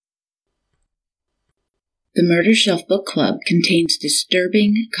The Murder Shelf Book Club contains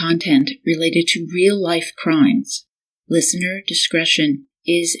disturbing content related to real-life crimes. Listener discretion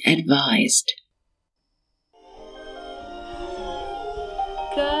is advised.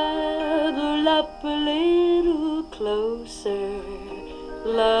 Cuddle up a little closer,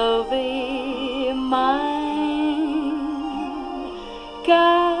 lovey mine.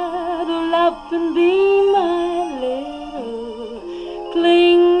 Cuddle up and be my little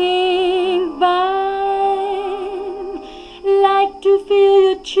clinging vine. Like to feel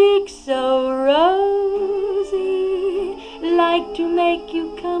your cheeks so rosy, like to make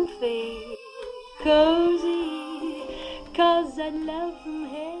you comfy, cozy, 'cause I love from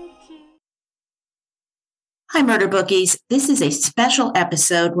head to... Hi, Murder Bookies. This is a special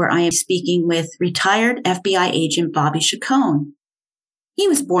episode where I am speaking with retired FBI agent Bobby Chacon. He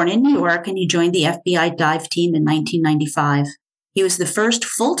was born in New York and he joined the FBI dive team in 1995. He was the first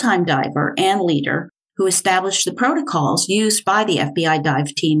full-time diver and leader who established the protocols used by the FBI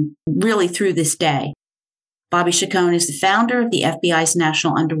dive team really through this day. Bobby Chacon is the founder of the FBI's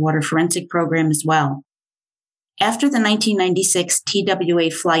National Underwater Forensic Program as well. After the 1996 TWA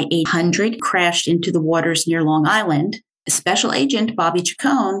Flight 800 crashed into the waters near Long Island, Special Agent Bobby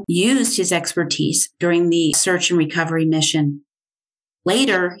Chacon used his expertise during the search and recovery mission.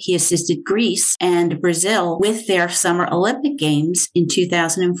 Later, he assisted Greece and Brazil with their Summer Olympic Games in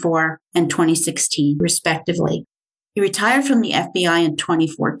 2004 and 2016, respectively. He retired from the FBI in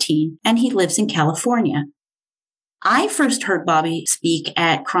 2014, and he lives in California. I first heard Bobby speak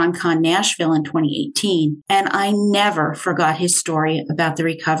at CrimeCon Nashville in 2018, and I never forgot his story about the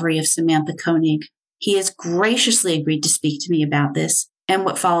recovery of Samantha Koenig. He has graciously agreed to speak to me about this, and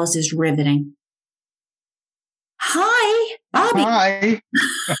what follows is riveting. Hi, Bobby. Hi.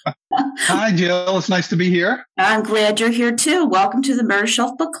 Hi, Jill. It's nice to be here. I'm glad you're here, too. Welcome to the Murder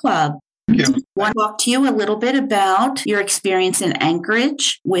Shelf Book Club. Thank you. I want to talk to you a little bit about your experience in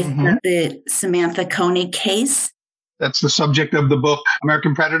Anchorage with the Samantha Koenig case. That's the subject of the book,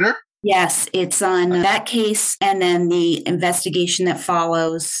 American Predator? Yes, it's on that case and then the investigation that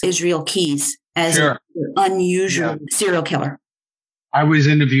follows Israel Keyes as an unusual serial killer. I was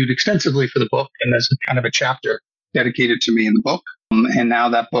interviewed extensively for the book, and there's kind of a chapter dedicated to me in the book. And now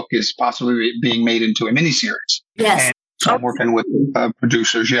that book is possibly being made into a miniseries. Yes. And so I'm working with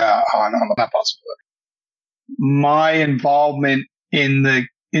producers, on that possibility. My involvement in the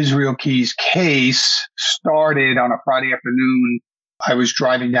Israel Keyes case started on a Friday afternoon. I was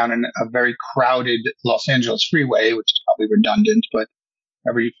driving down a very crowded Los Angeles freeway, which is probably redundant, but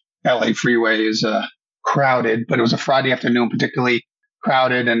every LA freeway is crowded. But it was a Friday afternoon, particularly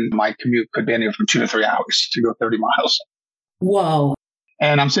crowded, and my commute could be anywhere from 2 to 3 hours to go 30 miles. Whoa.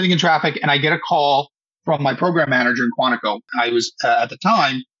 And I'm sitting in traffic, and I get a call from my program manager in Quantico. I was, at the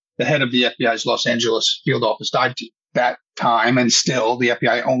time, the head of the FBI's Los Angeles field office dive team. That time, and still, the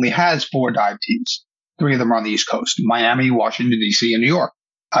FBI only has 4 dive teams. 3 of them are on the East Coast: Miami, Washington, D.C., and New York.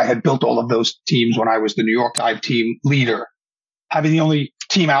 I had built all of those teams when I was the New York dive team leader. Having the only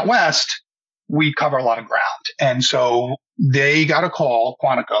team out west, we cover a lot of ground. And so they got a call,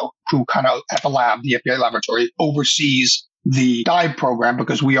 Quantico, who kind of at the lab, the FBI laboratory, oversees the dive program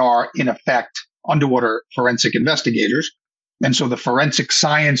because we are, in effect, underwater forensic investigators. And so the forensic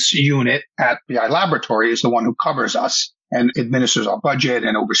science unit at FBI laboratory is the one who covers us and administers our budget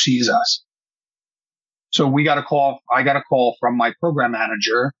and oversees us. So I got a call from my program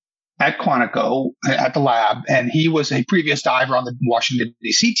manager at Quantico at the lab, and he was a previous diver on the Washington,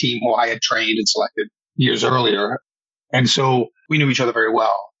 D.C. team who I had trained and selected years earlier. And so we knew each other very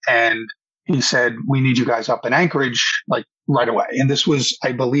well. And he said, "We need you guys up in Anchorage, like right away." And this was,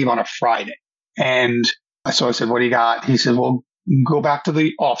 I believe, on a Friday. And so I said, "What do you got?" He said, "Well, go back to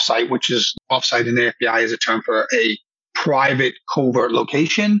the offsite," which is offsite in the FBI is a term for a private covert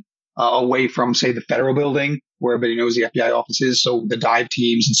location away from, say, the federal building where everybody knows the FBI office is. So the dive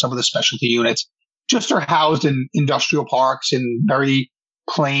teams and some of the specialty units just are housed in industrial parks in very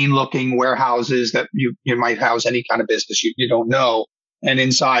plain looking warehouses that you might house any kind of business you don't know. And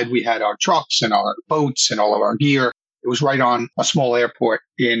inside we had our trucks and our boats and all of our gear. It was right on a small airport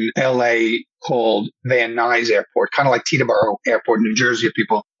in LA called Van Nuys Airport, kind of like Teterboro Airport in New Jersey, if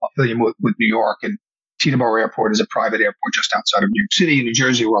people are familiar with New York. And Teterboro Airport is a private airport just outside of New York City. In New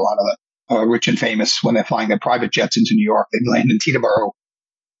Jersey, where a lot of the rich and famous, when they're flying their private jets into New York, they land in Teterboro.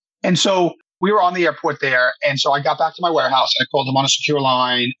 And so we were on the airport there. And so I got back to my warehouse and I called him on a secure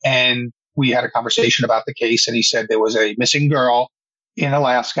line, and we had a conversation about the case. And he said there was a missing girl in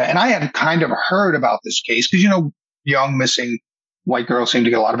Alaska. And I had kind of heard about this case because, young missing white girls seem to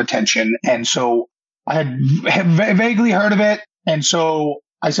get a lot of attention. And so I had vaguely heard of it. And so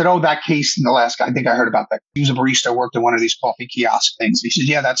I said, oh, that case in Alaska. I think I heard about that. He was a barista, worked in one of these coffee kiosk things. He said,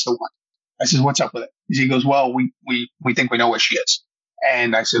 yeah, that's the one. I said, what's up with it? He goes, well, we think we know where she is.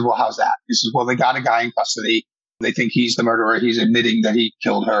 And I said, well, how's that? He says, well, they got a guy in custody. They think he's the murderer. He's admitting that he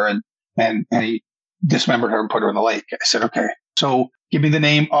killed her and he dismembered her and put her in the lake. I said, okay. So give me the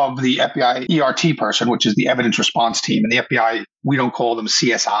name of the FBI ERT person, which is the evidence response team. And the FBI, we don't call them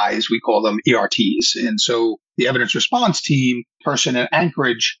CSIs. We call them ERTs. And so the evidence response team person in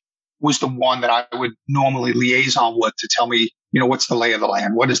Anchorage was the one that I would normally liaison with to tell me, what's the lay of the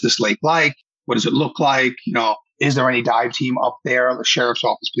land? What is this lake like? What does it look like? Is there any dive team up there, the sheriff's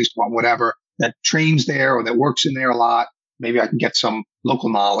office, police department, whatever, that trains there or that works in there a lot? Maybe I can get some local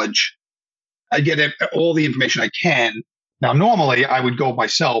knowledge. I get all the information I can. Now, normally I would go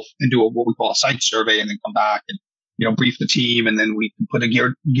myself and do what we call a site survey and then come back and, brief the team. And then we can put a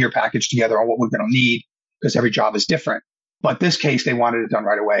gear package together on what we're going to need because every job is different. But this case, they wanted it done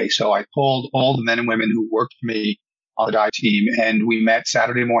right away. So I called all the men and women who worked for me on the dive team and we met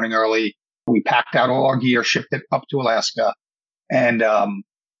Saturday morning early. We packed out all our gear, shipped it up to Alaska. And,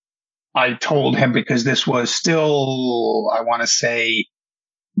 I told him because this was still, I want to say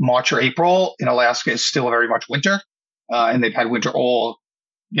March or April in Alaska is still very much winter. And they've had winter all,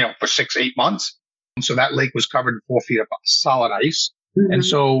 for 6-8 months. And so that lake was covered in 4 feet of solid ice. Mm-hmm. And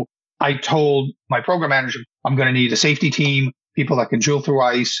so I told my program manager, I'm going to need a safety team, people that can drill through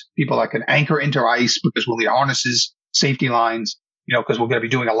ice, people that can anchor into ice because we'll need harnesses, safety lines, because we're going to be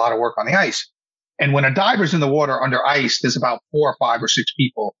doing a lot of work on the ice. And when a diver's in the water under ice, there's about 4 or 5 or 6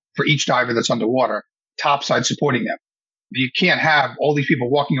 people for each diver that's underwater, topside supporting them. You can't have all these people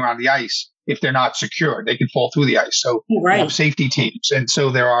walking around the ice if they're not secured. They can fall through the ice. So we have safety teams. And so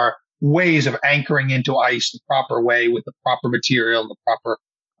there are ways of anchoring into ice the proper way with the proper material, the proper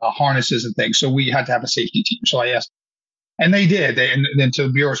harnesses and things. So we had to have a safety team. So I asked, and they did. And then to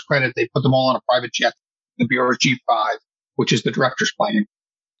the Bureau's credit, they put them all on a private jet, the Bureau's G5, which is the director's plane.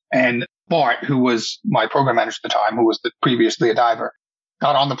 And Bart, who was my program manager at the time, who was previously a diver,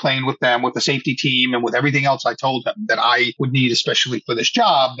 got on the plane with them, with the safety team and with everything else I told him that I would need, especially for this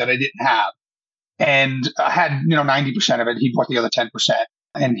job that I didn't have. And I had, 90% of it. He brought the other 10%.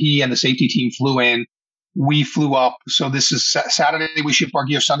 And he and the safety team flew in. We flew up. So this is Saturday. We ship our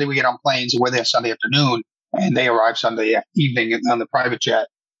gear. Sunday, we get on planes. We're there Sunday afternoon. And they arrive Sunday evening on the private jet.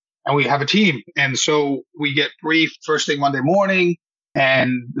 And we have a team. And so we get briefed first thing Monday morning.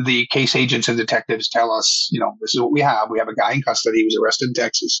 And the case agents and detectives tell us, this is what we have. We have a guy in custody. He was arrested in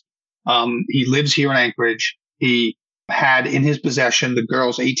Texas. He lives here in Anchorage. He had in his possession the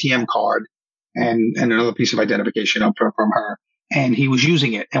girl's ATM card and another piece of identification up from her. And he was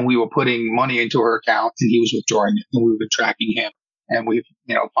using it. And we were putting money into her account and he was withdrawing it. And we've been tracking him. And we've,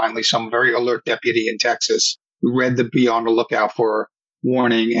 finally some very alert deputy in Texas who read the be on the lookout for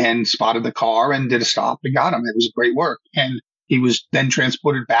warning and spotted the car and did a stop and got him. It was great work. And he was then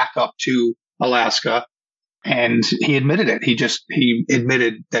transported back up to Alaska and he admitted it. He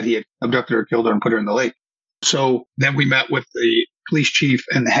admitted that he had abducted her, killed her and put her in the lake. So then we met with the police chief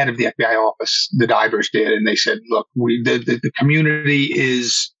and the head of the FBI office, the divers did. And they said, look, the community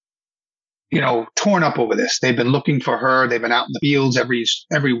is, torn up over this. They've been looking for her. They've been out in the fields.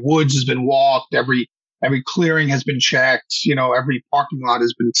 Every woods has been walked. Every clearing has been checked. Every parking lot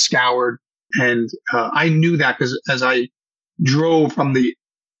has been scoured. And I knew that because as I drove from the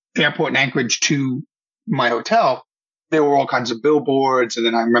airport in Anchorage to my hotel, there were all kinds of billboards. And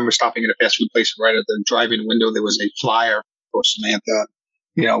then I remember stopping at a fast food place right at the drive-in window. There was a flyer for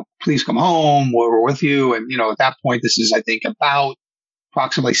Samantha, please come home. We're with you. And, at that point, this is, I think, about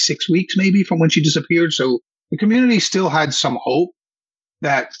approximately 6 weeks maybe from when she disappeared. So the community still had some hope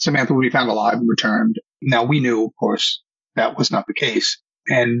that Samantha would be found alive and returned. Now, we knew, of course, that was not the case.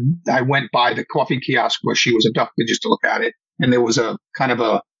 And I went by the coffee kiosk where she was abducted just to look at it. And there was it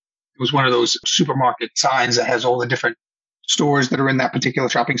was one of those supermarket signs that has all the different stores that are in that particular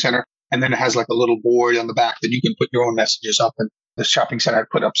shopping center. And then it has like a little board on the back that you can put your own messages up. And the shopping center had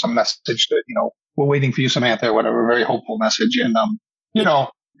put up some message that, we're waiting for you, Samantha, or whatever, very hopeful message. And,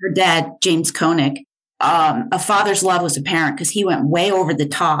 her dad, James Koenig, a father's love was apparent because he went way over the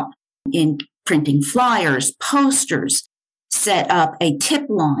top in printing flyers, posters, set up a tip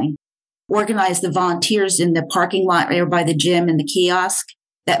line, organized the volunteers in the parking lot right by the gym and the kiosk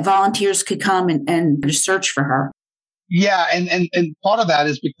that volunteers could come and search for her. Yeah. And part of that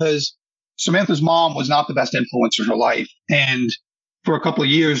is because Samantha's mom was not the best influence in her life. And for a couple of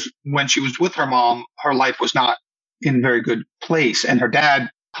years when she was with her mom, her life was not in a very good place. And her dad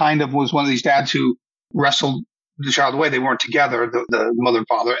kind of was one of these dads who wrestled the child away. They weren't together, the mother and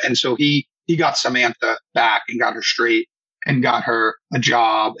father. And so he got Samantha back and got her straight. and got her a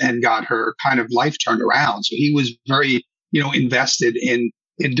job and got her kind of life turned around. So he was very, invested in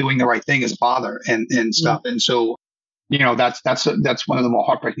doing the right thing as a father and stuff. And so, that's one of the more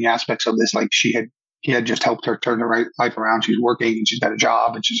heartbreaking aspects of this. Like he had just helped her turn the life around. She's working and she's got a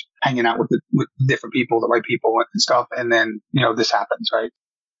job and she's hanging out with different people, the right people and stuff. And then, this happens, right?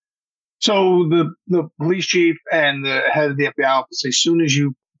 So the police chief and the head of the FBI office, as soon as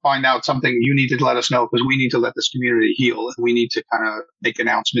you find out something, you need to let us know because we need to let this community heal and we need to kind of make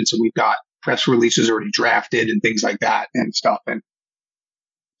announcements. And we've got press releases already drafted and things like that and stuff. And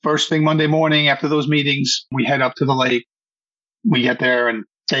first thing Monday morning after those meetings, we head up to the lake. We get there and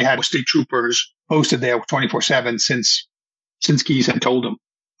they had state troopers posted there 24/7 since Keys had told them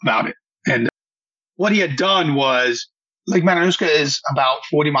about it. And what he had done was Lake Matanuska is about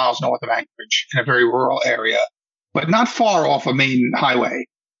 40 miles north of Anchorage in a very rural area, but not far off a main highway.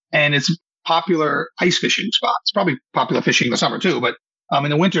 And it's a popular ice fishing spot. It's probably popular fishing in the summer too, but in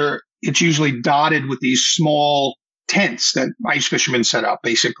the winter, it's usually dotted with these small tents that ice fishermen set up.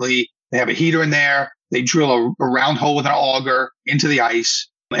 Basically, they have a heater in there. They drill a round hole with an auger into the ice,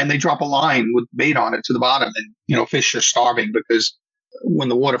 and they drop a line with bait on it to the bottom. And, fish are starving because when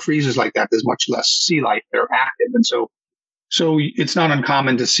the water freezes like that, there's much less sea life that are active. And so it's not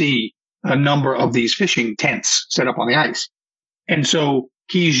uncommon to see a number of these fishing tents set up on the ice. And so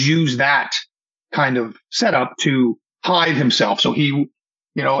he's used that kind of setup to hide himself. So he,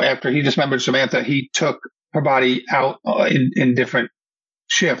 after he dismembered Samantha, he took her body out in different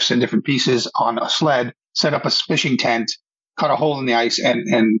shifts and different pieces on a sled, set up a fishing tent, cut a hole in the ice and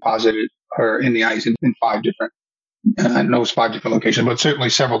deposited her in the ice in 5 different, I know it's 5 different locations, but certainly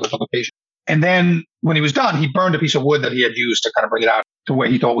several different locations. And then when he was done, he burned a piece of wood that he had used to kind of bring it out to where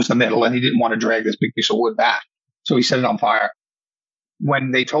he thought was the middle. And he didn't want to drag this big piece of wood back. So he set it on fire.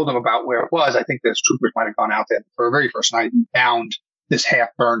 When they told him about where it was, I think those troopers might have gone out there for the very first night and found this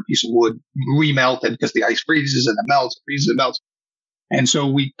half-burned piece of wood remelted because the ice freezes and it melts, freezes and melts. And so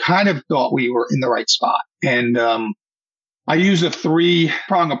we kind of thought we were in the right spot. And I use a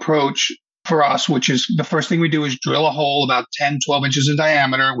 3-prong approach for us, which is the first thing we do is drill a hole about 10, 12 inches in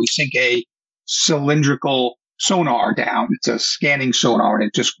diameter. We sink a cylindrical sonar down. It's a scanning sonar and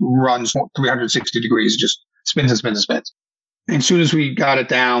it just runs 360 degrees, just spins and spins and spins. And as soon as we got it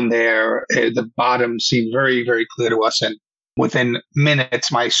down there, the bottom seemed very, very clear to us. And within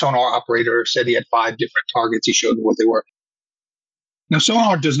minutes, my sonar operator said he had 5 different targets. He showed me what they were. Now,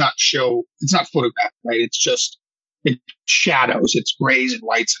 sonar does not show, it's not photographed, right? It's just, it shadows, it's grays and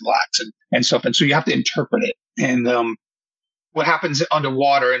whites and blacks and stuff. And so you have to interpret it. And what happens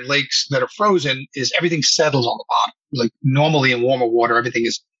underwater in lakes that are frozen is everything settles on the bottom. Like normally in warmer water, everything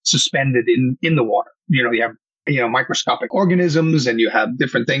is suspended in the water. You have microscopic organisms and you have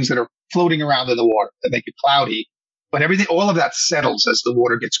different things that are floating around in the water that make it cloudy. But all of that settles as the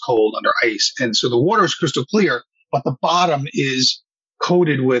water gets cold under ice. And so the water is crystal clear, but the bottom is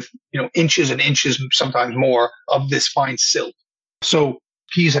coated with, inches and inches, sometimes more, of this fine silt. So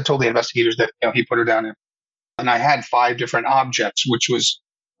Keys had told the investigators that, he put her down there. And I had 5 different objects, which was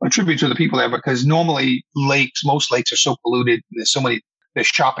a tribute to the people there because normally most lakes are so polluted. There's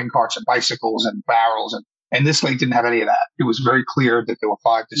shopping carts and bicycles and barrels. And this lake didn't have any of that. It was very clear that there were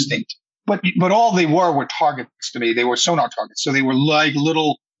 5 distinct. But all they were targets to me. They were sonar targets. So they were like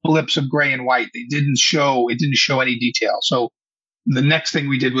little blips of gray and white. It didn't show any detail. So the next thing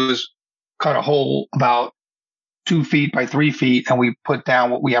we did was cut a hole about 2 feet by 3 feet. And we put down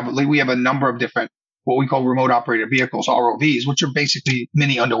what we have. We have a number of different, what we call remote operated vehicles, ROVs, which are basically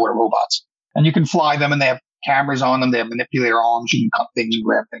mini underwater robots. And you can fly them and they have cameras on them. They have manipulator arms. You can cut things and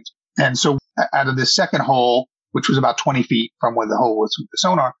grab things. And so out of this second hole, which was about 20 feet from where the hole was with the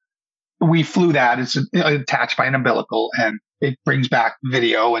sonar, we flew that. It's attached by an umbilical and it brings back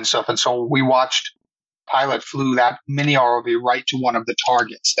video and stuff. And so we watched pilot flew that mini ROV right to one of the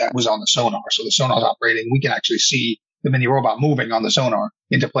targets that was on the sonar. So the sonar's operating. We can actually see the mini robot moving on the sonar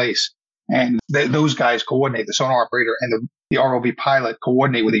into place. And those guys coordinate, the sonar operator and the ROV pilot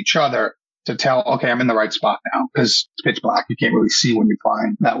coordinate with each other to tell, okay, I'm in the right spot now because it's pitch black. You can't really see when you're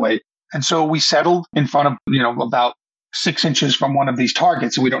flying that way. And so we settled in front of, about 6 inches from one of these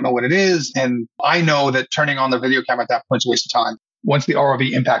targets. And we don't know what it is. And I know that turning on the video camera at that point is a waste of time. Once the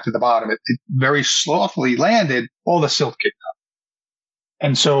ROV impacted the bottom, it very slothfully landed, all the silt kicked up.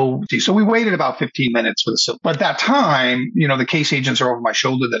 And so we waited about 15 minutes for the silt. But at that time, the case agents are over my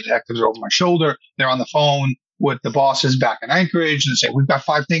shoulder. The detectives are over my shoulder. They're on the phone with the bosses back in Anchorage and say, we've got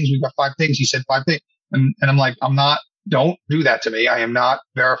 5 things. We've got 5 things. He said 5 things. And I'm like, don't do that to me. I am not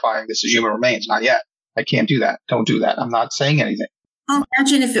verifying this as human remains. Not yet. I can't do that. Don't do that. I'm not saying anything. I'll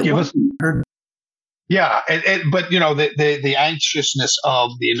imagine if it wasn't her. Yeah. But the anxiousness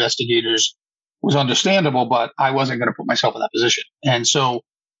of the investigators was understandable, but I wasn't going to put myself in that position. And so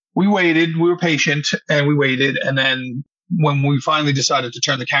we waited, we were patient and we waited. And then when we finally decided to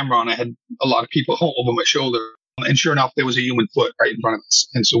turn the camera on, I had a lot of people over my shoulder. And sure enough, there was a human foot right in front of us.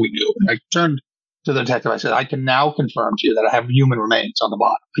 And so we knew. And I turned to the detective. I said, I can now confirm to you that I have human remains on the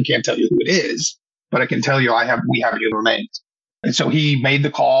bottom. I can't tell you who it is, but I can tell you we have human remains. And so he made the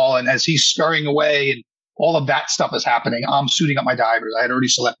call. And as he's scurrying away and all of that stuff is happening, I'm suiting up my divers. I had already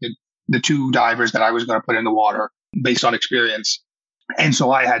selected the 2 divers that I was going to put in the water based on experience. And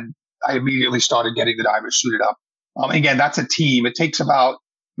so I immediately started getting the divers suited up. Again, that's a team. It takes about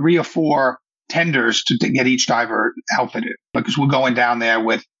 3 or 4 tenders to get each diver outfitted, because we're going down there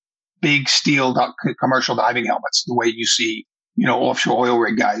with big steel commercial diving helmets, the way you see, offshore oil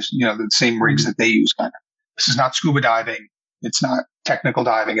rig guys, the same rigs that they use kind of. This is not scuba diving. It's not technical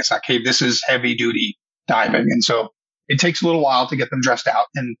diving. It's not cave. This is heavy duty diving. And so it takes a little while to get them dressed out.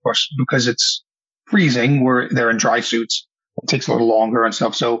 And of course, because it's freezing, they're in dry suits. It takes a little longer and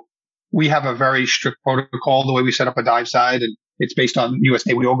stuff. So we have a very strict protocol, the way we set up a dive site, and it's based on U.S.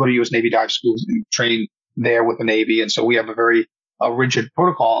 Navy. We all go to U.S. Navy dive schools and train there with the Navy. And so we have a very rigid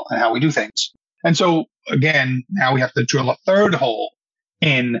protocol on how we do things. And so again, now we have to drill a 3rd hole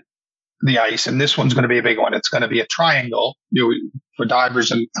in the ice. And this one's going to be a big one. It's going to be a triangle. For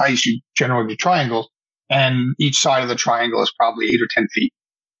divers and ice, you generally do triangles. And each side of the triangle is probably 8 or 10 feet.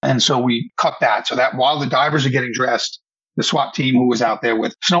 And so we cut that so that while the divers are getting dressed, the SWAT team who was out there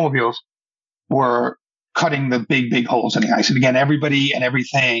with snowmobiles were cutting the big holes in the ice. And again, everybody and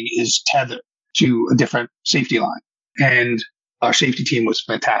everything is tethered to a different safety line. And our safety team was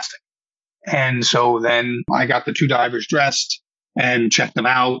fantastic. And so then I got the 2 divers dressed and checked them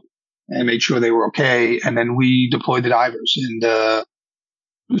out and made sure they were okay. And then we deployed the divers. And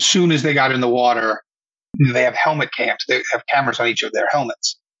as soon as they got in the water, they have helmet cams. They have cameras on each of their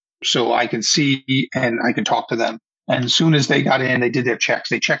helmets. So I can see and I can talk to them. And as soon as they got in, they did their checks.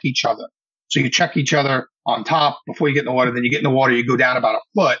 They check each other. So you check each other on top before you get in the water. Then you get in the water, you go down about a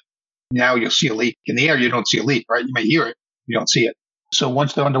foot. Now you'll see a leak. In the air, you don't see a leak, right? You may hear it. You don't see it. So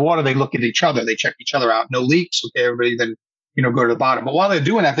once they're underwater, they look at each other. They check each other out. No leaks. Okay, everybody then, go to the bottom. But while they're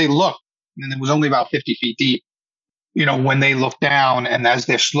doing that, they look. And it was only about 50 feet deep. When they look down and as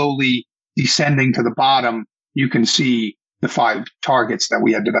they're slowly descending to the bottom, you can see the 5 targets that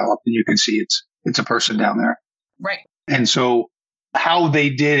we had developed. And you can see it's a person down there. Right. And so how they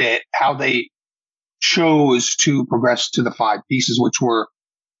did it, how they chose to progress to the 5 pieces, which were,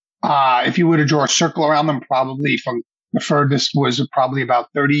 if you were to draw a circle around them, probably from the furthest was probably about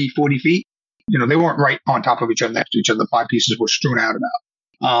 30, 40 feet. They weren't right on top of each other, next to each other. The 5 pieces were strewn out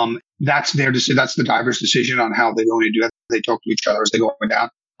about. That's their decision. That's the diver's decision on how they're going to do it. They talk to each other as they're going down.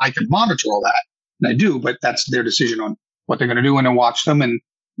 I can monitor all that, and I do, but that's their decision on what they're going to do, and then watch them. And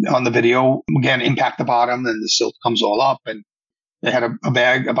on the video, again, impact the bottom, and the silt comes all up. And they had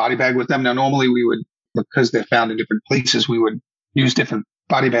a body bag with them. Now, normally we would, because they're found in different places, we would use different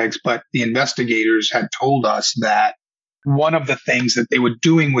body bags. But the investigators had told us that one of the things that they were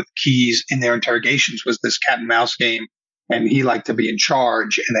doing with Keyes in their interrogations was this cat and mouse game. And he liked to be in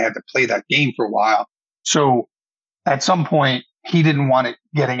charge, and they had to play that game for a while. So at some point, he didn't want it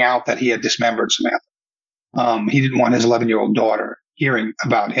getting out that he had dismembered Samantha. He didn't want his 11-year-old daughter hearing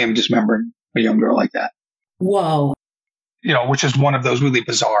about him dismembering a young girl like that. Whoa. Which is one of those really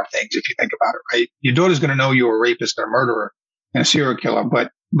bizarre things if you think about it, right? Your daughter's going to know you're a rapist or a murderer and a serial killer,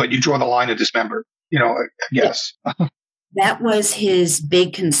 but you draw the line of dismembered, I guess. That was his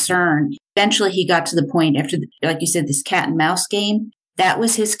big concern. Eventually, he got to the point after, like you said, this cat and mouse game. That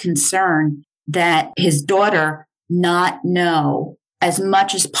was his concern, that his daughter not know as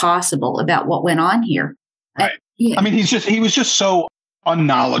much as possible about what went on here. Right. I mean, he was just so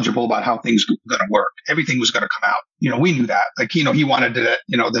unknowledgeable about how things were going to work. Everything was going to come out. We knew that. Like, he wanted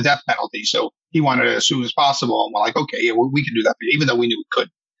the death penalty. So he wanted it as soon as possible. And we're like, okay, yeah, we can do that, even though we knew we could.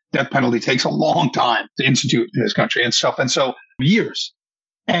 Death penalty takes a long time to institute in this country and stuff. And so years.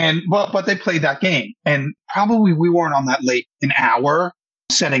 But they played that game. And probably we weren't on that late an hour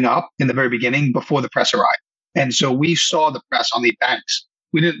setting up in the very beginning before the press arrived. And so we saw the press on the banks.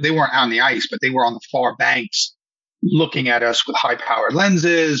 They weren't on the ice, but they were on the far banks looking at us with high powered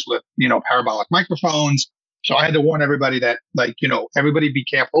lenses, with, parabolic microphones. So I had to warn everybody that, everybody be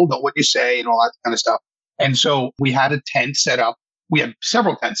careful, know what you say and all that kind of stuff. And so we had a tent set up. We had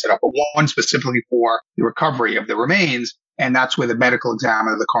several tents set up, but one specifically for the recovery of the remains. And that's where the medical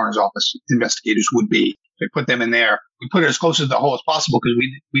examiner, the coroner's office investigators would be. They put them in there. We put it as close to the hole as possible because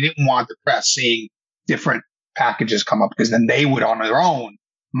we didn't want the press seeing different packages come up, because then they would on their own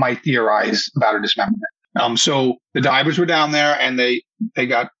might theorize about a dismemberment. So the divers were down there and they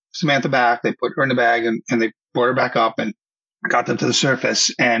got Samantha back. They put her in the bag and they brought her back up and got them to the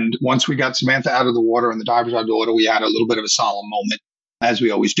surface. And once we got Samantha out of the water and the divers out of the water, we had a little bit of a solemn moment, as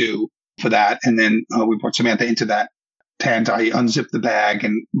we always do for that. And then we brought Samantha into that tent. I unzipped the bag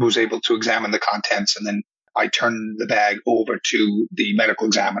and was able to examine the contents. And then I turned the bag over to the medical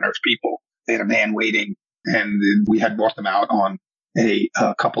examiner's people. They had a van waiting, and we had brought them out on a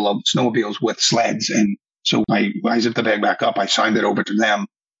couple of snowmobiles with sleds. And so I zipped the bag back up. I signed it over to them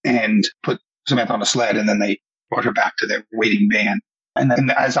and put Samantha on a sled. And then they brought her back to their waiting van. And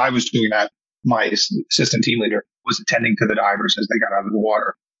then as I was doing that, my assistant team leader was attending to the divers as they got out of the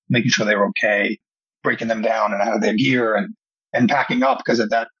water, making sure they were okay, breaking them down and out of their gear and packing up, because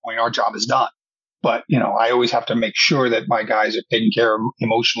at that point our job is done. But, I always have to make sure that my guys are taken care of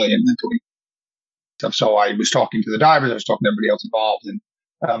emotionally and mentally. So I was talking to the divers, I was talking to everybody else involved,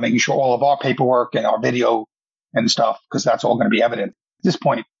 and making sure all of our paperwork and our video and stuff, because that's all going to be evident. At this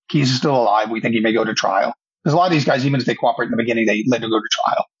point, Keys is still alive. We think he may go to trial. Because a lot of these guys, even if they cooperate in the beginning, they let him go to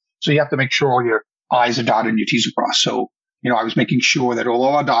trial. So you have to make sure all your I's are dotted and your T's are crossed. So, I was making sure that all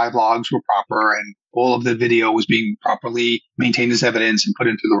of our dive logs were proper and all of the video was being properly maintained as evidence and put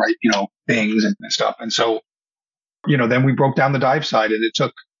into the right, things and stuff. And so, then we broke down the dive side, and it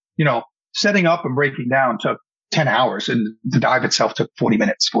took, setting up and breaking down took 10 hours, and the dive itself took 40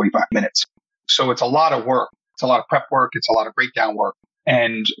 minutes, 45 minutes. So it's a lot of work. It's a lot of prep work. It's a lot of breakdown work.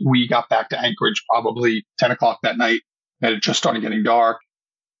 And we got back to Anchorage probably 10 o'clock that night, and it just started getting dark.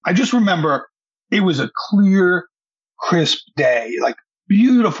 I just remember it was a clear, crisp day, like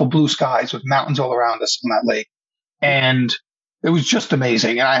beautiful blue skies with mountains all around us on that lake. And it was just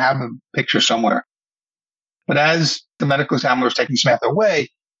amazing. And I have a picture somewhere. But as the medical examiner was taking Samantha away,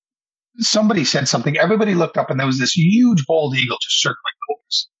 somebody said something. Everybody looked up, and there was this huge bald eagle just circling over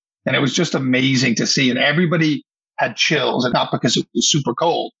us. And it was just amazing to see. And everybody had chills, and not because it was super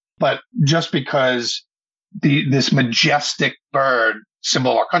cold, but just because this majestic bird,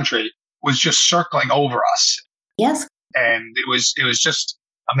 symbol of our country, was just circling over us. Yes. And it was just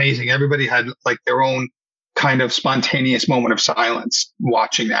amazing. Everybody had like their own kind of spontaneous moment of silence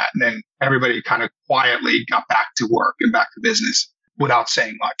watching that. And then everybody kind of quietly got back to work and back to business without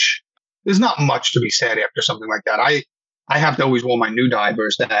saying much. There's not much to be said after something like that. I have to always warn my new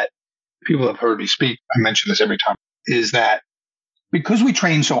divers that people have heard me speak. I mention this every time, is that because we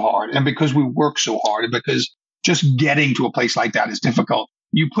train so hard and because we work so hard and because just getting to a place like that is difficult,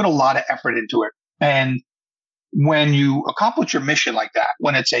 you put a lot of effort into it. And when you accomplish your mission like that,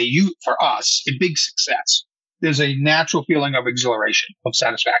 when it's for us, a big success, there's a natural feeling of exhilaration, of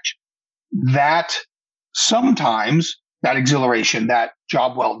satisfaction. That sometimes that exhilaration, that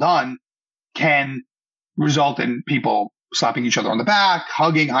job well done, can result in people slapping each other on the back,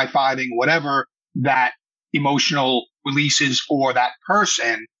 hugging, high-fiving, whatever that emotional release is for that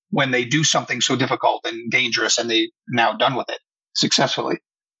person when they do something so difficult and dangerous and they're now done with it successfully.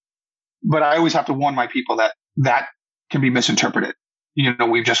 But I always have to warn my people that can be misinterpreted.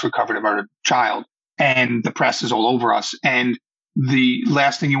 We've just recovered a murdered child, and the press is all over us. And the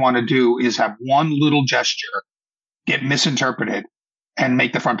last thing you want to do is have one little gesture get misinterpreted and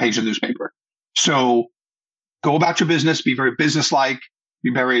make the front page of the newspaper. So go about your business, be very businesslike,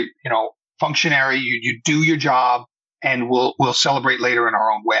 be very, functionary. You do your job, and we'll celebrate later in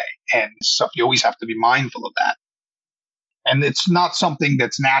our own way. And so you always have to be mindful of that. And it's not something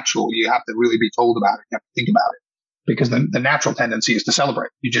that's natural. You have to really be told about it. You have to think about it, because the natural tendency is to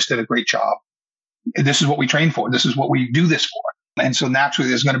celebrate. You just did a great job. This is what we train for. This is what we do this for. And so naturally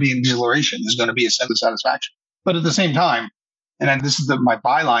there's going to be an exhilaration. There's going to be a sense of satisfaction. But at the same time, and this is my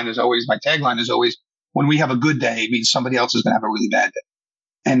byline is always, my tagline is always, when we have a good day, it means somebody else is going to have a really bad day.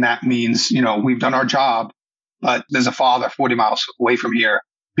 And that means, we've done our job, but there's a father 40 miles away from here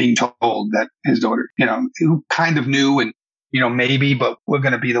being told that his daughter, who kind of knew and, maybe, but we're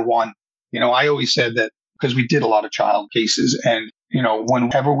going to be the one. I always said that because we did a lot of child cases, and,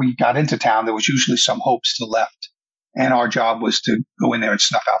 whenever we got into town, there was usually some hope still left. And our job was to go in there and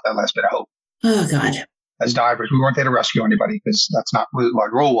snuff out that last bit of hope. Oh, God. As divers, we weren't there to rescue anybody, because that's not what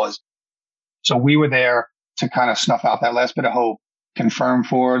our role was. So we were there to kind of snuff out that last bit of hope, confirm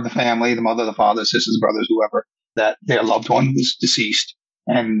for the family, the mother, the father, sisters, brothers, whoever, that their loved one was deceased.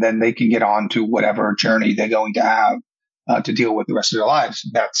 And then they can get on to whatever journey they're going to have to deal with the rest of their lives.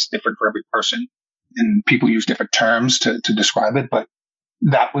 That's different for every person. And people use different terms to describe it. But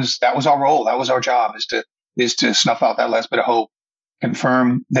that was our role. That was our job, is to snuff out that last bit of hope,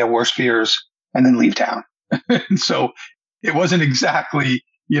 confirm their worst fears, and then leave town. So it wasn't exactly,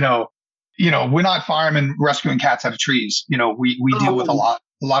 we're not firemen rescuing cats out of trees. We deal with a lot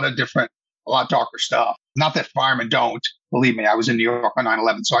a lot darker stuff. Not that firemen don't. Believe me, I was in New York on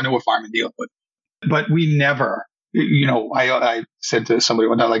 9/11, so I know what firemen deal with. But we never, I said to somebody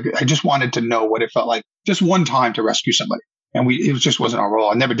one time, like, I just wanted to know what it felt like just one time to rescue somebody. And it just wasn't our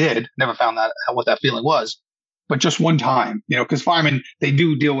role. I never did, never found that, what that feeling was. But just one time, because firemen, they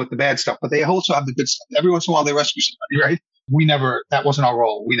do deal with the bad stuff, but they also have the good stuff. Every once in a while, they rescue somebody, right? That wasn't our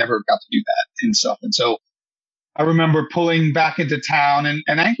role. We never got to do that and stuff. And so I remember pulling back into town, and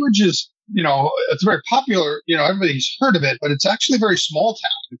Anchorage is, it's very popular, everybody's heard of it, but it's actually a very small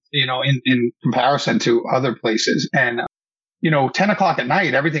town, in comparison to other places. And, 10 o'clock at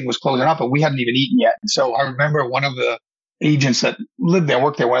night, everything was closing up, and we hadn't even eaten yet. And so I remember one of the agents that lived there,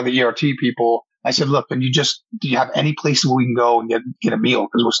 worked there, one of the ERT people, I said, look, do you have any place where we can go and get a meal?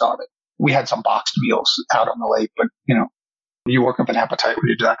 Because we're starving. We had some boxed meals out on the lake, but, you work up an appetite when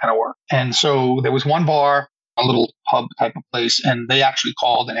you do that kind of work. And so there was one bar, a little pub type of place, and they actually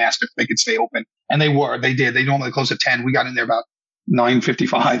called and asked if they could stay open. And they did. They normally close at 10. We got in there about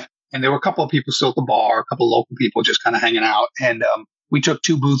 9:55. And there were a couple of people still at the bar, a couple of local people just kind of hanging out. And we took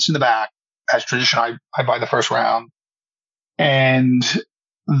 2 booths in the back. As tradition, I buy the first round. And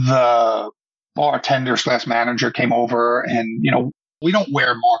the bartender / manager came over, and, we don't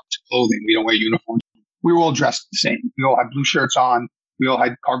wear marked clothing. We don't wear uniforms. We were all dressed the same. We all had blue shirts on. We all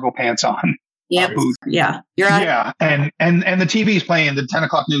had cargo pants on. Yep. Yeah. You're right. Yeah. And the TV is playing. The 10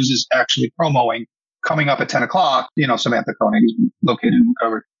 o'clock news is actually promoting coming up at 10 o'clock. Samantha Koenig is located and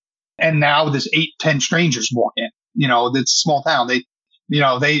recovered. And now this 8-10 strangers walk in. It's a small town. They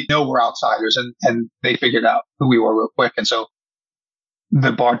know we're outsiders, and they figured out who we were real quick. And so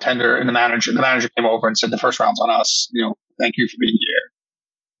the bartender and the manager came over and said, the first round's on us. Thank you for being here.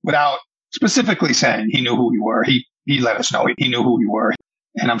 Without specifically saying he knew who we were. He let us know he knew who we were,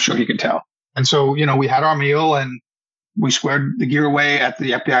 and I'm sure he could tell. And so, we had our meal, and we squared the gear away at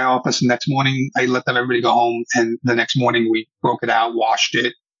the FBI office. And next morning, I let everybody go home. And the next morning, we broke it out, washed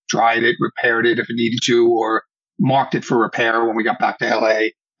it, dried it, repaired it if it needed to, or marked it for repair when we got back to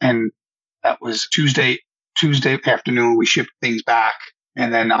LA. And that was Tuesday afternoon. We shipped things back.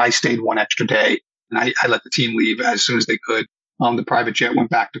 And then I stayed one extra day, and I let the team leave as soon as they could. The private jet went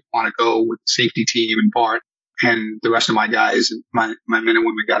back to Quantico with the safety team and Bart, and the rest of my guys, my men and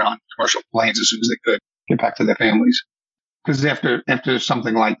women got on commercial planes as soon as they could get back to their families. Because after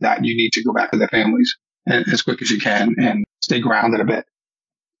something like that, you need to go back to their families as quick as you can and stay grounded a bit.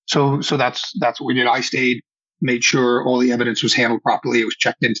 So that's what we did. I stayed, made sure all the evidence was handled properly. It was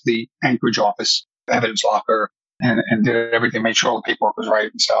checked into the Anchorage office evidence locker, and did everything, made sure all the paperwork was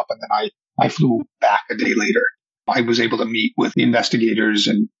right and stuff. And then I flew back a day later. I was able to meet with the investigators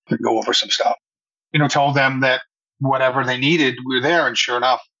and to go over some stuff. Told them that whatever they needed, we were there. And sure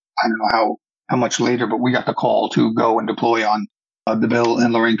enough, I don't know how much later, but we got the call to go and deploy on the Bill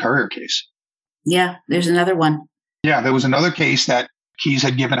and Lorraine Currier case. Yeah, there's another one. Yeah, there was another case that Keyes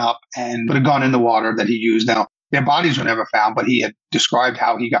had given up and put a gun in the water that he used. Now, their bodies were never found, but he had described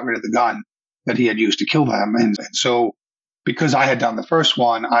how he got rid of the gun that he had used to kill them. And so because I had done the first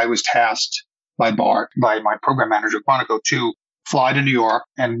one, I was tasked by my program manager, Quantico, to fly to New York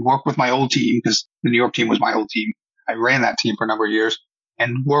and work with my old team, because the New York team was my old team. I ran that team for a number of years,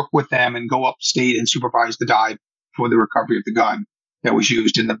 and work with them and go upstate and supervise the dive for the recovery of the gun that was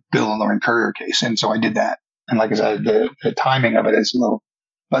used in the Bill and Lorraine Currier case. And so I did that. And like I said, the timing of it is a little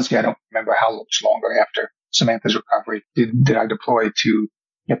fuzzy. I don't remember how much longer after Samantha's recovery did I deploy to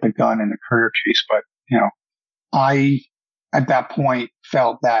get the gun in the Currier case. But, I, at that point,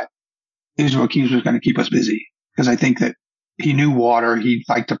 felt that Israel Keyes was going to keep us busy, because I think that he knew water. He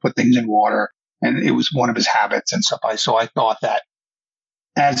liked to put things in water, and it was one of his habits and stuff. So I thought that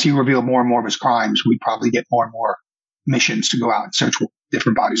as he revealed more and more of his crimes, we'd probably get more and more missions to go out and search for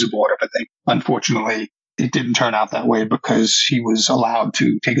different bodies of water. But unfortunately, it didn't turn out that way, because he was allowed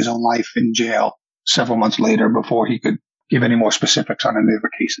to take his own life in jail several months later before he could give any more specifics on any of the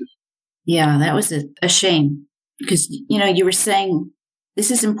cases. Yeah, that was a shame, because, you were saying, this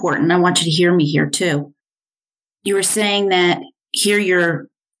is important. I want you to hear me here too. You were saying that here you're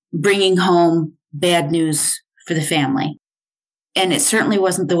bringing home bad news for the family. And it certainly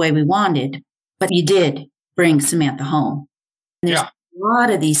wasn't the way we wanted, but you did bring Samantha home. And there's a lot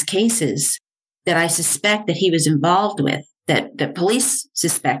of these cases that I suspect that he was involved with, that police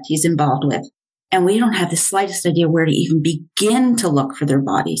suspect he's involved with. And we don't have the slightest idea where to even begin to look for their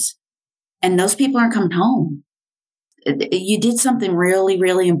bodies. And those people aren't coming home. You did something really,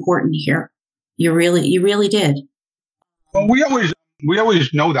 really important here. You really did. Well, we always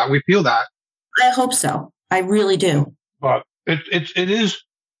know that. We feel that. I hope so. I really do. But it's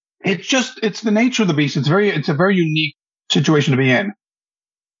the nature of the beast. It's a very unique situation to be in.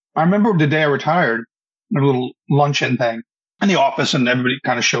 I remember the day I retired, a little luncheon thing in the office, and everybody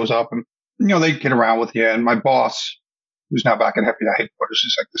kind of shows up, and they get around with you. And my boss, who's now back at FBI headquarters,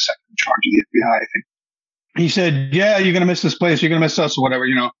 is like the second in charge of the FBI, I think. He said, "Yeah, you're gonna miss this place. You're gonna miss us, or whatever,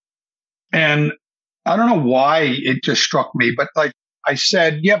 And I don't know why it just struck me, but like I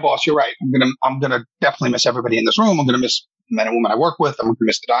said, "Yeah, boss, you're right. I'm gonna definitely miss everybody in this room. I'm gonna miss the men and women I work with. I'm gonna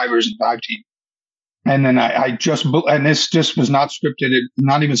miss the divers and dive team." And then and this just was not scripted,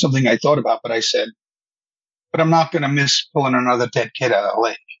 not even something I thought about, but I said, "But I'm not gonna miss pulling another dead kid out of the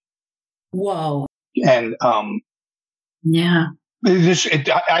lake." Whoa. And yeah.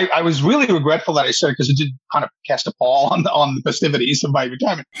 I was really regretful that I said it because it did kind of cast a pall on the festivities of my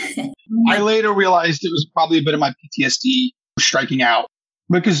retirement. I later realized it was probably a bit of my PTSD striking out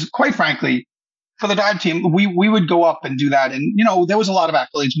because, quite frankly, for the dive team, we would go up and do that, and there was a lot of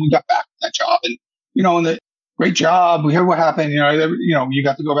accolades when we got back from that job, and and the great job. We heard what happened. You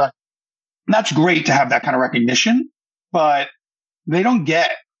got to go back. And that's great to have that kind of recognition, but they don't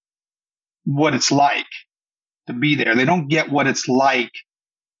get what it's like to be there. They don't get what it's like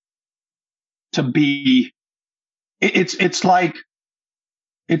to be. It's like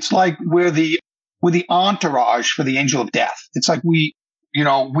we're the entourage for the angel of death. It's like we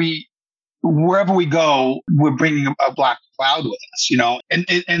wherever we go, we're bringing a black cloud with us,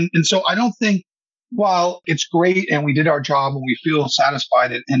 and so I don't think, while it's great and we did our job and we feel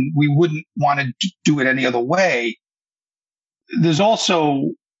satisfied and we wouldn't want to do it any other way, there's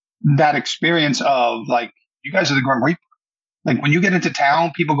also that experience of like, you guys are the Grim Reaper. Like when you get into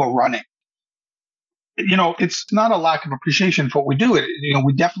town, people go running. It's not a lack of appreciation for what we do.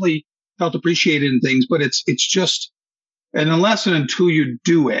 We definitely felt appreciated in things, but it's just, and unless and until you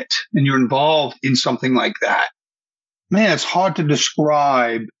do it and you're involved in something like that, man, it's hard to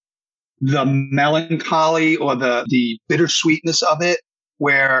describe the melancholy or the bittersweetness of it,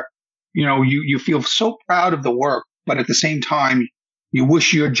 where, you feel so proud of the work, but at the same time, you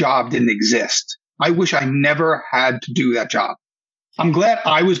wish your job didn't exist. I wish I never had to do that job. I'm glad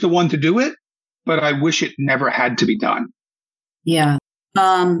I was the one to do it, but I wish it never had to be done. Yeah.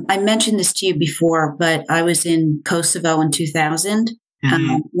 I mentioned this to you before, but I was in Kosovo in 2000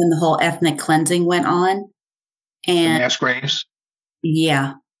 when the whole ethnic cleansing went on. And mass graves.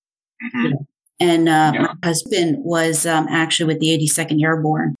 Yeah. Mm-hmm. And my husband was actually with the 82nd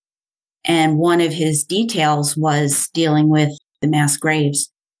Airborne. And one of his details was dealing with the mass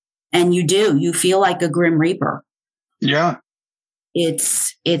graves. And you feel like a Grim Reaper. Yeah.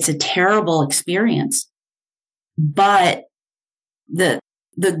 It's a terrible experience. But the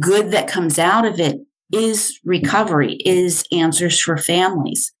good that comes out of it is recovery, is answers for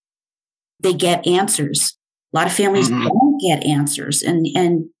families. They get answers. A lot of families don't get answers. And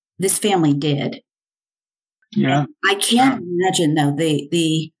this family did. Yeah. I can't imagine, though,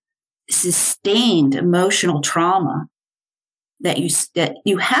 the sustained emotional trauma that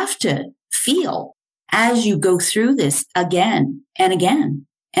you have to feel as you go through this again and again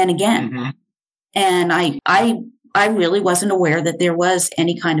and again. Mm-hmm. And I really wasn't aware that there was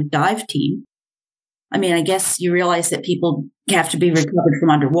any kind of dive team. I mean, I guess you realize that people have to be recovered from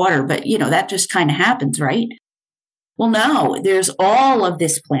underwater, but that just kind of happens, right? Well, no, there's all of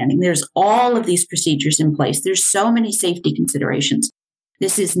this planning. There's all of these procedures in place. There's so many safety considerations.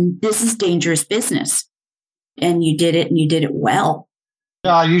 This is dangerous business. And you did it, and you did it well.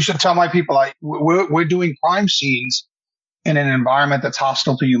 Yeah, I usually tell my people, we're doing crime scenes in an environment that's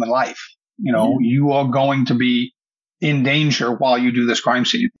hostile to human life. You are going to be in danger while you do this crime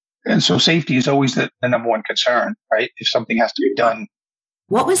scene. And so safety is always the number one concern, right? If something has to be done.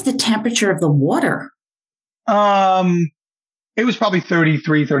 What was the temperature of the water? It was probably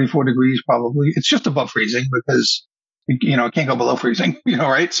 33, 34 degrees, probably. It's just above freezing because, it can't go below freezing,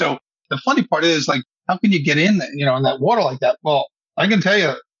 right? So the funny part is, like, how can you get in that water like that? Well, I can tell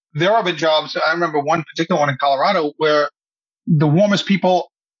you, there have been jobs. I remember one particular one in Colorado where the warmest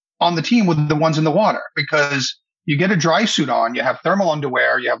people on the team were the ones in the water, because you get a dry suit on, you have thermal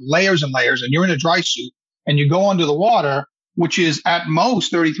underwear, you have layers and layers, and you're in a dry suit, and you go under the water, which is at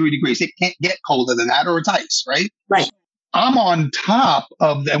most 33 degrees. It can't get colder than that, or it's ice, right? Right. I'm on top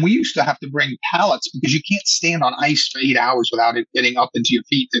of, and we used to have to bring pallets because you can't stand on ice for 8 hours without it getting up into your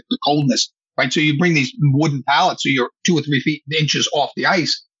feet, the coldness, right? So you bring these wooden pallets, so you're 2 or 3 inches off the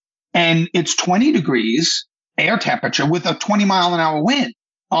ice, and it's 20 degrees air temperature with a 20-mile-an-hour wind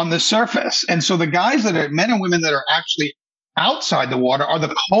on the surface. And so the guys men and women that are actually outside the water are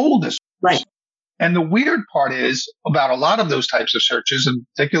the coldest. Right. And the weird part is about a lot of those types of searches, and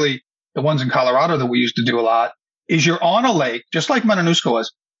particularly the ones in Colorado that we used to do a lot, is you're on a lake, just like Matanuska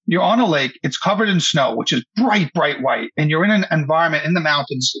was. you're on a lake, it's covered in snow, which is bright, bright white. And you're in an environment in the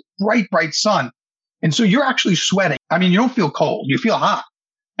mountains, bright, bright sun. And so you're actually sweating. I mean, you don't feel cold, you feel hot.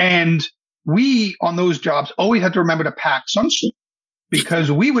 And we on those jobs always had to remember to pack sunscreen because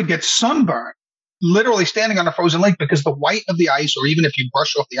we would get sunburned literally standing on a frozen lake because the white of the ice, or even if you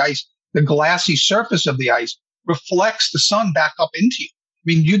brush off the ice, the glassy surface of the ice reflects the sun back up into you. I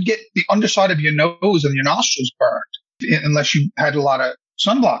mean, you'd get the underside of your nose and your nostrils burned unless you had a lot of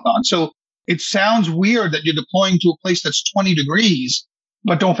sunblock on. So it sounds weird that you're deploying to a place that's 20 degrees,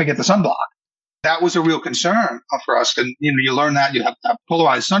 but don't forget the sunblock. That was a real concern for us. And, you learn that you have to have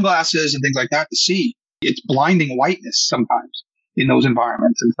polarized sunglasses and things like that to see. It's blinding whiteness sometimes in those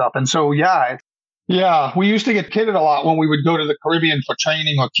environments and stuff. And so, we used to get kidded a lot when we would go to the Caribbean for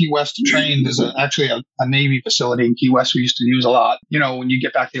training or Key West to train. There's actually a Navy facility in Key West we used to use a lot. When you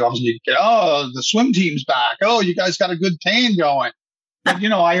get back to the office, you get, the swim team's back. Oh, you guys got a good tan going. But,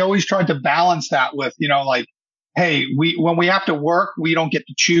 I always tried to balance that with, hey, when we have to work, we don't get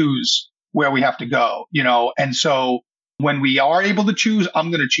to choose where we have to go, and so when we are able to choose,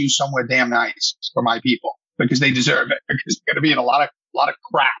 I'm going to choose somewhere damn nice for my people because they deserve it, because they're going to be in a lot of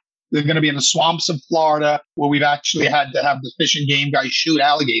crap. They're going to be in the swamps of Florida where we've actually had to have the fish and game guys shoot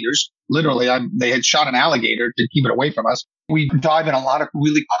alligators. Literally, they had shot an alligator to keep it away from us. We dive in a lot of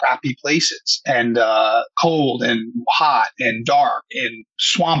really crappy places and cold and hot and dark and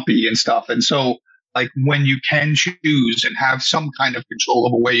swampy and stuff. And so, like, when you can choose and have some kind of control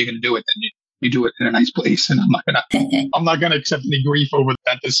over where you're going to do it, then you do it in a nice place. And I'm not going to accept any grief over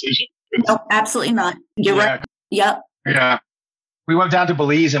that decision. No, absolutely not. You're right. Yep. Yeah. We went down to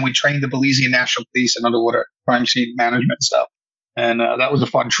Belize and we trained the Belizean National Police in underwater crime scene management stuff. And that was a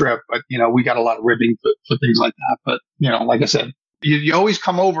fun trip. But, we got a lot of ribbing for things like that. But, like I said, you always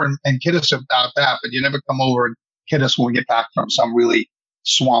come over and kid us about that, but you never come over and kid us when we get back from some really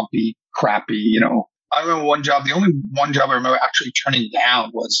swampy, crappy, I remember one job, the only one job I remember actually turning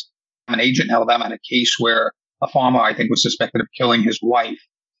down was an agent in Alabama had a case where a farmer, I think, was suspected of killing his wife,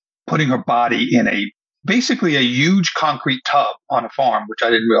 putting her body in basically a huge concrete tub on a farm, which I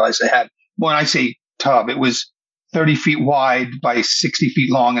didn't realize they had. When I say tub, it was 30 feet wide by 60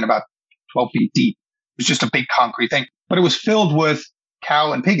 feet long and about 12 feet deep. It was just a big concrete thing, but it was filled with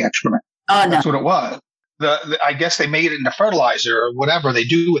cow and pig excrement. Oh, no. That's what it was. I guess they made it into fertilizer or whatever they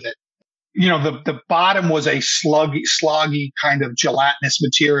do with it. The bottom was a sloggy kind of gelatinous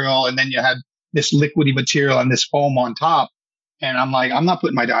material. And then you had this liquidy material and this foam on top. And I'm like, I'm not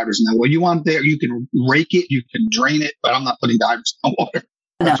putting my divers in that. What you want there, you can rake it, you can drain it, but I'm not putting divers in the water.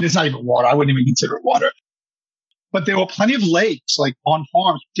 No. It's not even water. I wouldn't even consider it water. But there were plenty of lakes, like on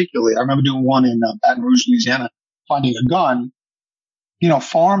farms particularly. I remember doing one in Baton Rouge, Louisiana, finding a gun.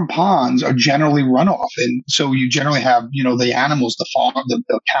 Farm ponds are generally runoff. And so you generally have, the animals, the farm,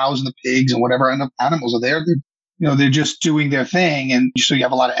 the cows and the pigs and whatever animals are there. They're just doing their thing. And so you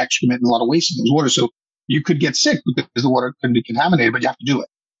have a lot of excrement and a lot of waste in those waters. So you could get sick because the water could be contaminated, but you have to do it.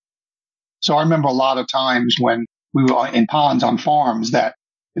 So I remember a lot of times when we were in ponds on farms that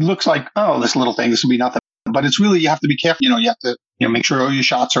it looks like, this little thing, this will be nothing. But it's really, you have to be careful. You have to, make sure all your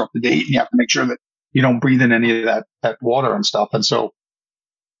shots are up to date, and you have to make sure that you don't breathe in any of that water and stuff. And so,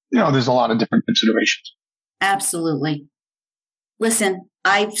 there's a lot of different considerations. Absolutely. Listen,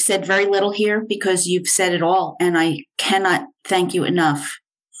 I've said very little here because you've said it all, and I cannot thank you enough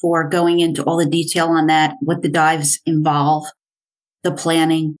for going into all the detail on that, what the dives involve, the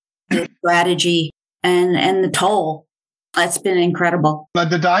planning, the strategy, and the toll. That's been incredible. But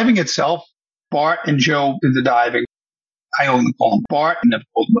the diving itself, Bart and Joe did the diving. I only call him Bart. I never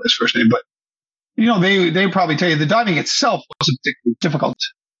called him by his first name, but they probably tell you the diving itself wasn't particularly difficult.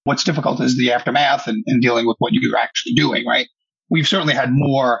 What's difficult is the aftermath and dealing with what you're actually doing, right? We've certainly had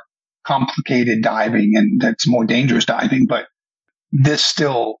more complicated diving and that's more dangerous diving, but this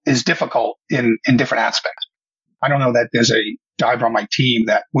still is difficult in different aspects. I don't know that there's a diver on my team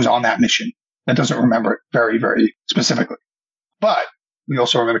that was on that mission that doesn't remember it very, very specifically. But we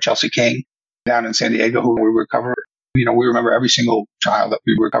also remember Chelsea King down in San Diego, who we recovered. We remember every single child that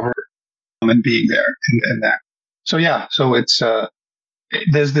we recovered and being there and that. So it's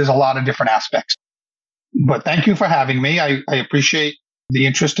there's a lot of different aspects. But thank you for having me. I appreciate the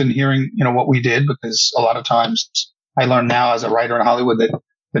interest in hearing, what we did, because a lot of times I learn now as a writer in Hollywood that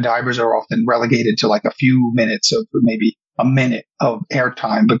the divers are often relegated to like a few minutes of maybe a minute of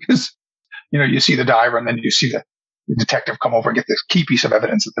airtime because, you see the diver and then you see the detective come over and get this key piece of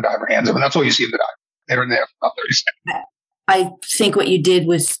evidence that the diver hands him. And that's all you see of the diver. They're in there for about 30 seconds. I think what you did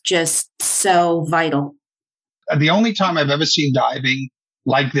was just so vital. The only time I've ever seen diving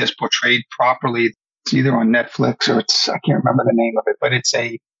like this portrayed properly, it's either on Netflix or I can't remember the name of it, but it's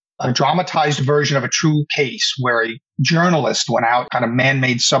a a dramatized version of a true case where a journalist went out on a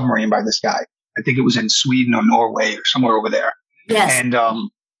man-made submarine by this guy. I think it was in Sweden or Norway or somewhere over there. Yes.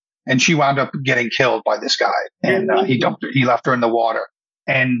 And she wound up getting killed by this guy, and he left her in the water.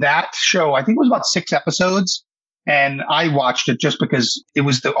 And that show, I think it was about 6 episodes. And I watched it just because it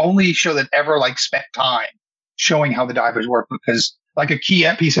was the only show that ever spent time showing how the divers work, because a key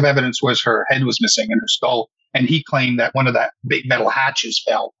piece of evidence was her head was missing and her skull. And he claimed that one of that big metal hatches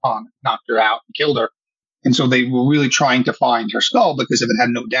fell on, knocked her out and killed her. And so they were really trying to find her skull, because if it had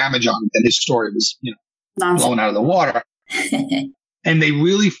no damage on it, then his story was, blown out of the water. And they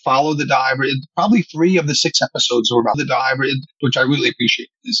really followed the diver. Probably 3 of the 6 episodes were about the diver, which I really appreciate.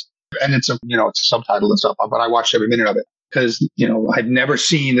 And it's it's a subtitle and stuff, but I watched every minute of it because, I'd never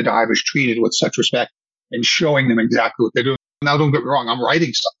seen the divers treated with such respect and showing them exactly what they're doing. Now, don't get me wrong, I'm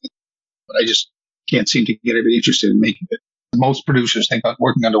writing something, but I just can't seem to get everybody interested in making it. Most producers think that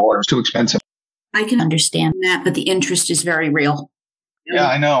working underwater is too expensive. I can understand that, but the interest is very real. Yeah,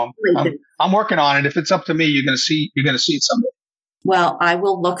 I know. I'm working on it. If it's up to me, you're going to see it someday. Well, I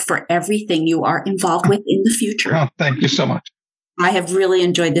will look for everything you are involved with in the future. Oh, thank you so much. I have really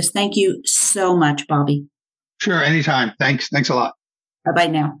enjoyed this. Thank you so much, Bobby. Sure, anytime. Thanks a lot. Bye-bye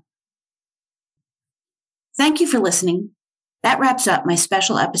now. Thank you for listening. That wraps up my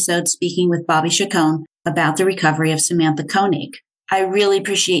special episode speaking with Bobby Chacon about the recovery of Samantha Koenig. I really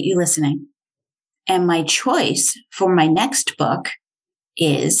appreciate you listening. And my choice for my next book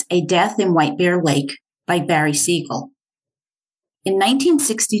is A Death in White Bear Lake by Barry Siegel. In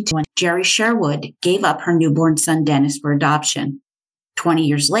 1962, Jerry Sherwood gave up her newborn son Dennis for adoption. 20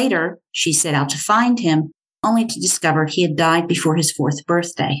 years later, she set out to find him, only to discover he had died before his 4th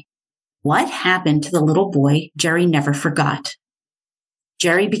birthday. What happened to the little boy Jerry never forgot?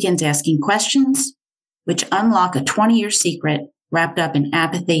 Jerry begins asking questions, which unlock a 20-year secret wrapped up in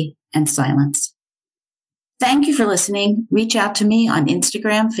apathy and silence. Thank you for listening. Reach out to me on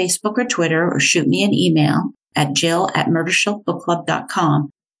Instagram, Facebook, or Twitter, or shoot me an email at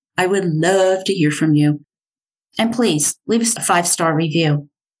jill@murdershelfbookclub.com. I would love to hear from you. And please leave us a 5-star review.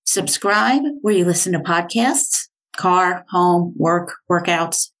 Subscribe where you listen to podcasts, car, home, work,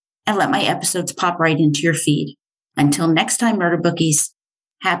 workouts, and let my episodes pop right into your feed. Until next time, Murder Bookies,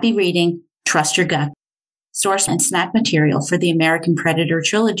 happy reading, trust your gut. Source and snack material for the American Predator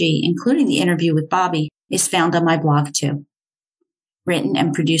trilogy, including the interview with Bobby, is found on my blog too. Written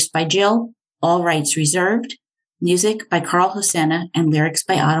and produced by Jill, all rights reserved. Music by Carl Hosanna and lyrics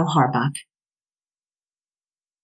by Otto Harbach.